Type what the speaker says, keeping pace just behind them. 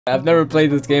I've never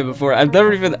played this game before. I've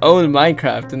never even owned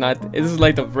Minecraft, and this is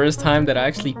like the first time that I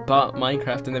actually bought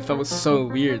Minecraft, and it felt so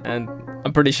weird. And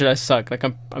I'm pretty sure I suck. Like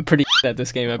I'm pretty at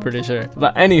this game. I'm pretty sure.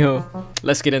 But anywho,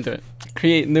 let's get into it.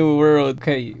 Create new world.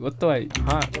 Okay, what do I?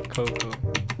 Hot cocoa.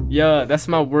 Yeah, that's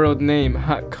my world name,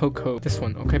 Hot Cocoa. This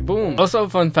one, okay, boom. Also,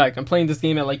 fun fact, I'm playing this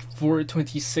game at like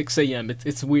 4:26 a.m.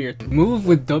 It's weird. Move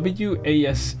with W, A,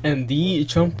 S, and D.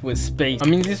 Jump with space. I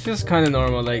mean, this feels kind of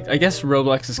normal. Like, I guess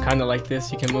Roblox is kind of like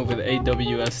this. You can move with A,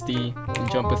 W, S, D,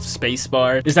 and jump with space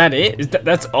bar. Is that it?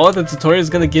 That's all the tutorial is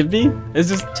gonna give me? It's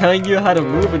just telling you how to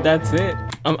move, and that's it.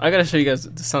 I gotta show you guys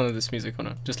the sound of this music. Hold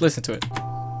on, just listen to it.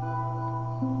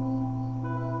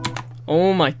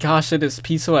 Oh my gosh, it is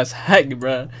peaceful as heck,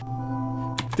 bruh.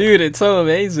 Dude, it's so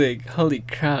amazing. Holy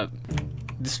crap.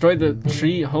 Destroy the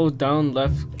tree, hold down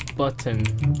left button.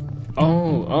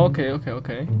 Oh,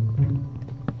 okay.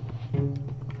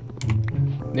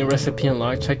 New recipe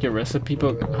unlocked. Check your recipe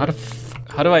book.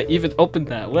 How do I even open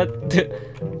that? What?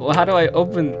 Well, how do I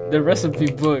open the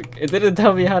recipe book? It didn't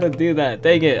tell me how to do that.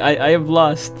 Dang it. I am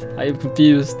lost. I am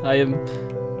confused. I am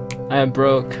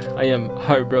broke. I am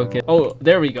heartbroken. Oh,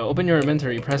 there we go. Open your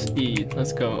inventory. Press E.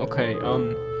 Let's go. Okay.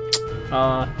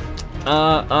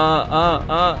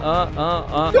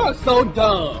 You're so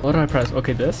dumb. What do I press?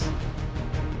 Okay, this.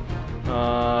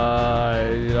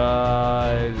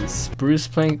 Spruce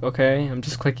plank. Okay, I'm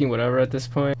just clicking whatever at this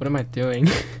point. What am I doing?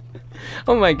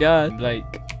 Oh my god.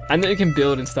 Like, I know you can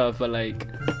build and stuff, but like,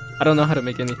 I don't know how to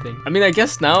make anything. I mean, I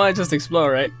guess now I just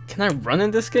explore, right? Can I run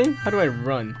in this game? How do I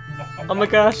run? Oh my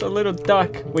gosh, a little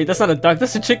duck. Wait, that's not a duck,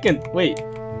 that's a chicken. Wait,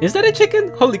 is that a chicken?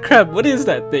 Holy crap, what is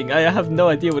that thing? I have no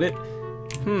idea what it...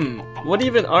 what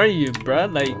even are you,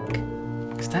 bruh?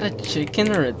 Like, is that a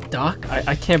chicken or a duck?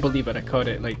 I can't believe it, I caught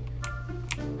it. Like,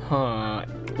 huh.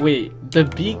 Wait, the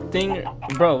beak thing...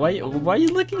 Bro, why are you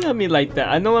looking at me like that?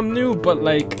 I know I'm new, but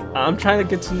like, I'm trying to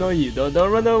get to know you. Don't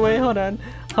run away, hold on.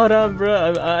 Hold on,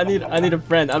 bro. I need a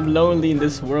friend. I'm lonely in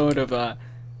this world of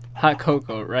hot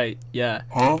cocoa, right? Yeah.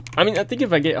 Huh? I mean, I think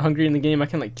if I get hungry in the game, I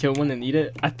can like kill one and eat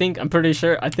it. I'm pretty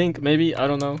sure. I think maybe. I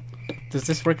don't know. Does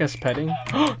this work as petting?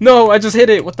 No, I just hit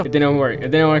it. What the? It didn't work. It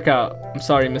didn't work out. I'm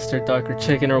sorry, Mr. Duck or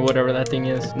Chicken or whatever that thing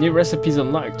is. New recipes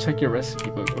unlocked. Check your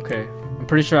recipe book. Okay. I'm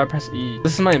pretty sure I press E.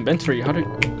 This is my inventory. How do?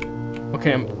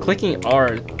 Okay, I'm clicking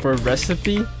R for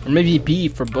recipe, or maybe B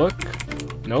for book.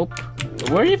 Nope.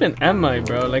 Where even am I,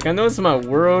 bro? Like, I know it's my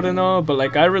world and all, but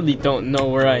like, I really don't know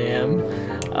where I am.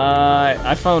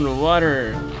 I found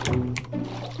water.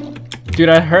 Dude,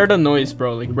 I heard a noise,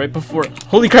 bro, like right before.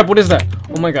 Holy crap, what is that?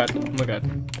 Oh my god, oh my god.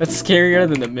 That's scarier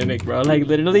than the mimic, bro. Like,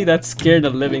 literally, that scared the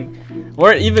living.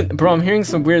 Or even, bro, I'm hearing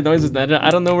some weird noises that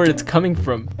I don't know where it's coming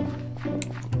from.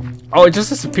 Oh, it just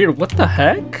disappeared. What the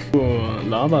heck? Ooh,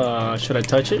 lava. Should I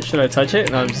touch it? Should I touch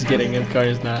it? No, I'm just kidding. Of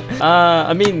course not.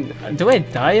 I mean, do I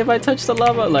die if I touch the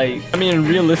lava? Like, I mean,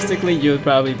 realistically, you would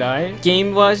probably die.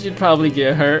 Game-wise, you'd probably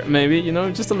get hurt. Maybe, you know,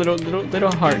 just a little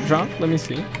heart drop. Let me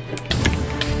see.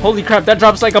 Holy crap, that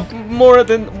drops like more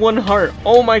than one heart.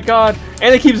 Oh my god.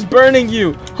 And it keeps burning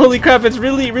you. Holy crap, it's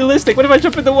really realistic. What if I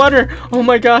jump in the water? Oh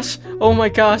my gosh. Oh my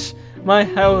gosh. My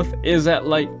health is at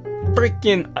like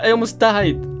freaking... I almost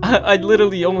died. I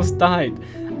literally almost died.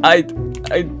 I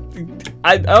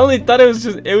only thought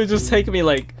it would just take me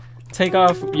like... take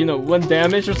off, you know, 1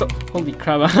 damage or so. Holy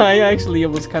crap, I actually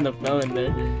almost kind of fell in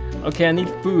there. Okay, I need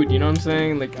food, you know what I'm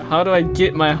saying? Like, how do I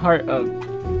get my heart up?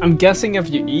 I'm guessing if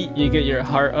you eat, you get your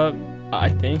heart up, I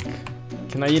think.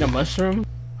 Can I eat a mushroom?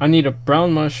 I need a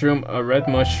brown mushroom, a red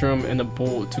mushroom, and a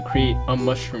bowl to create a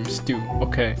mushroom stew.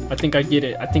 Okay, I think I get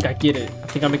it. I think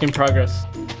I'm making progress.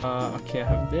 Okay, I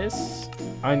have this.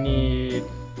 I need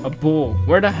a bowl.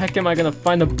 Where the heck am I gonna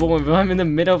find a bowl if I'm in the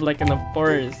middle of like in the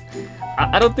forest?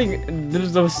 I don't think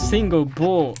there's a single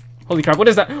bowl. Holy crap, what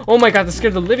is that? Oh my god, that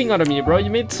scared the living out of me, bro.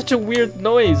 You made such a weird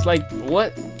noise. Like,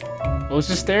 what? It was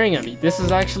just staring at me. This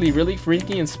is actually really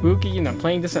freaky and spooky, and I'm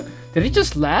playing this. Did it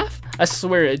just laugh? I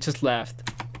swear it just laughed.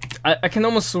 I can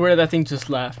almost swear that thing just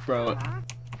laughed, bro.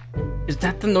 Is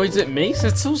that the noise it makes?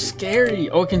 It's so scary.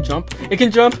 Oh, it can jump. It can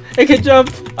jump. It can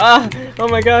jump. Ah, oh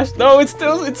my gosh. No, it's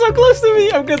so close to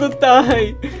me. I'm gonna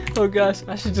die. Oh gosh,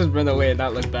 I should just run away and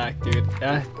not look back, dude.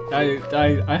 I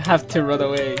have to run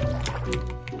away.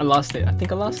 I lost it. I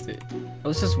think I lost it. I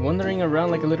was just wandering around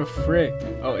like a little frick.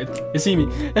 Oh, it sees me.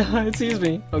 It sees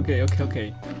me. Okay.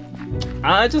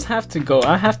 I just have to go.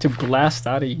 I have to blast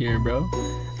out of here, bro.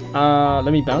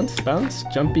 Let me bounce.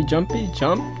 Jumpy, jump.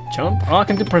 Oh, I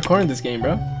can do parkour in this game,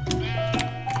 bro.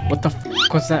 What the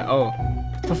f was that? Oh,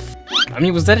 what the f I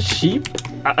mean, was that a sheep?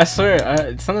 I swear,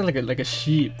 it sounded like a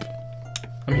sheep.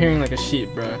 I'm hearing like a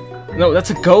sheep, bro. No, that's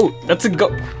a goat. That's a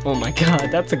goat. Oh my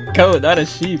god, that's a goat, not a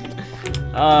sheep.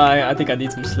 I think I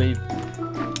need some sleep.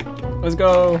 Let's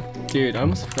go. Dude, I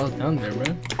almost fell down there,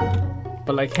 bro.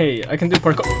 But like, hey, I can do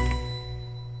parkour.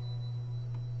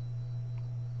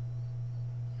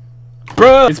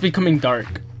 Bro, it's becoming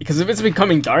dark. Because if it's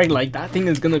becoming dark, like, that thing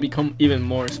is gonna become even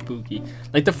more spooky.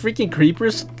 Like, the freaking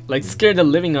creepers, like, scared the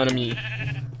living out of me.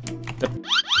 The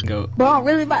goat. Bro, I'm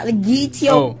really about to get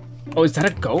you. Oh, is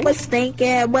that a goat? What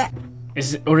stinking? What?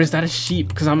 Is that a sheep?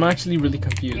 Because I'm actually really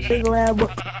confused.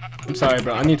 I'm sorry,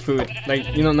 bro. I need food.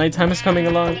 Like, you know, nighttime is coming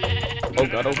along. Oh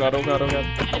god, oh god, oh god, oh god.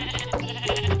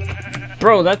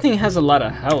 Bro, that thing has a lot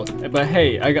of health. But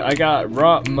hey, I got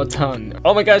raw mutton.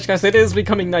 Oh my gosh, guys, it is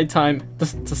becoming nighttime.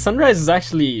 The sunrise is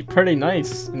actually pretty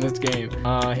nice in this game.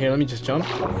 Here, let me just jump.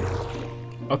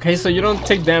 Okay, so you don't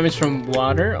take damage from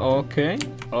water. Okay,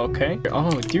 okay.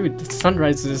 Oh, dude, the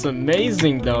sunrise is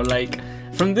amazing though. Like,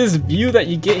 from this view that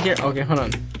you get here. Okay, hold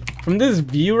on. From this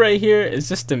view right here, it's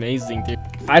just amazing, dude.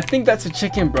 I think that's a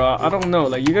chicken, bro. I don't know.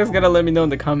 Like, you guys gotta let me know in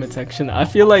the comment section. I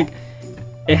feel like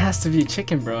it has to be a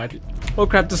chicken, bro. Oh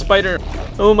crap, the spider.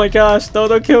 Oh my gosh, no,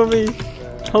 don't kill me.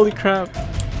 Holy crap.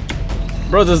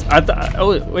 Bro,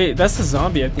 oh wait, that's a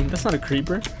zombie, I think. That's not a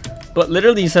creeper. But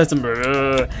literally it says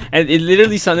bruh. And it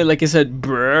literally sounded like it said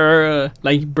bruh.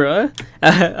 Like bruh.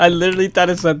 I literally thought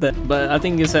it said that. But I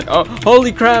think it said, oh,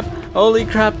 holy crap. Holy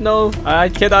crap, no. I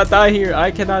cannot die here. I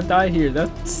cannot die here.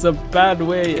 That's a bad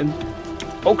way. And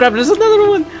oh crap, there's another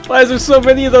one. Why is there so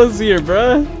many of those here,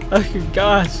 bruh? Oh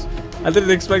gosh. I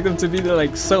didn't expect them to be there,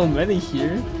 like, so many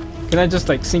here. Can I just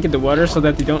like sink in the water so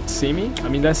that they don't see me? I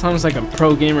mean, that sounds like a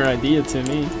pro gamer idea to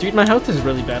me. Dude, my health is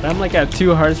really bad. I'm like at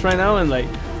 2 hearts right now and like,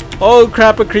 oh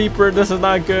crap, a creeper. This is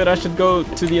not good. I should go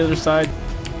to the other side.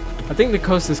 I think the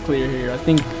coast is clear here. I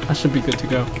think I should be good to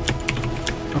go.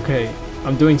 Okay,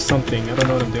 I'm doing something. I don't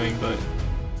know what I'm doing, but...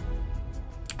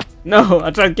 No, I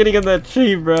tried getting on that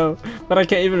tree, bro. But I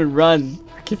can't even run.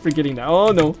 I keep forgetting that.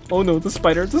 Oh no, the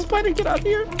spider. The spider, get out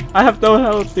here. I have no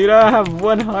health, dude. I have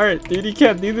 1 heart. Dude, you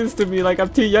can't do this to me. Like, I'm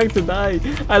too young to die.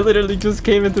 I literally just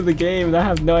came into the game and I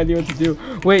have no idea what to do.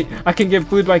 Wait, I can get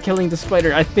food by killing the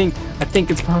spider. I think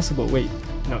it's possible. Wait,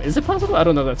 no, is it possible? I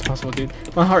don't know if that's possible, dude.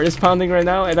 My heart is pounding right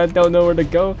now and I don't know where to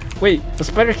go. Wait, the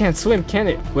spider can't swim, can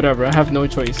it? Whatever, I have no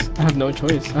choice. I have no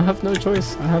choice. I have no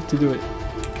choice. I have to do it.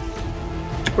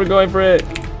 We're going for it.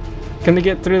 Can they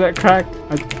get through that crack?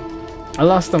 I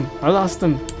lost them. I lost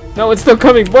them. No, it's still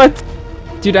coming. What?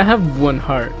 Dude, I have 1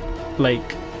 heart. Like,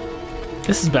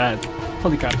 this is bad.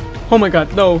 Holy crap. Oh my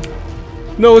god, no.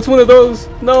 No, it's one of those.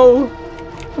 No.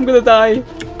 I'm gonna die.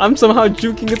 I'm somehow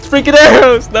juking its freaking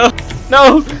arrows. No.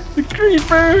 No. The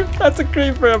creeper. That's a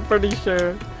creeper, I'm pretty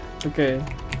sure. Okay.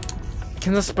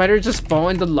 Can the spider just fall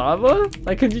in the lava?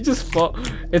 Like, can you just fall?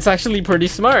 It's actually pretty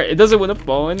smart. It doesn't want to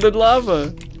fall in the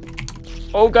lava.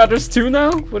 Oh god, there's 2 now?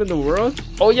 What in the world?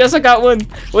 Oh yes, I got one!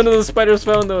 One of the spiders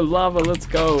fell in the lava. Let's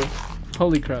go.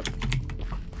 Holy crap.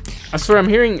 I swear I'm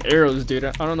hearing arrows, dude.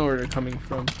 I don't know where they're coming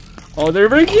from. Oh, they're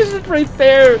right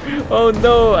there! Oh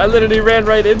no, I literally ran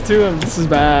right into him. This is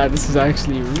bad. This is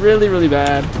actually really, really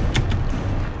bad.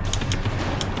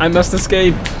 I must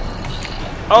escape.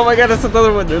 Oh my god, that's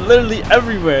another one. They're literally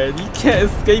everywhere. You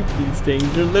can't escape these things.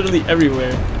 They're literally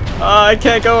everywhere. Oh, I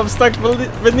can't go. I'm stuck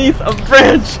beneath a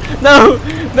branch. No,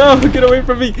 no, get away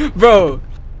from me, bro.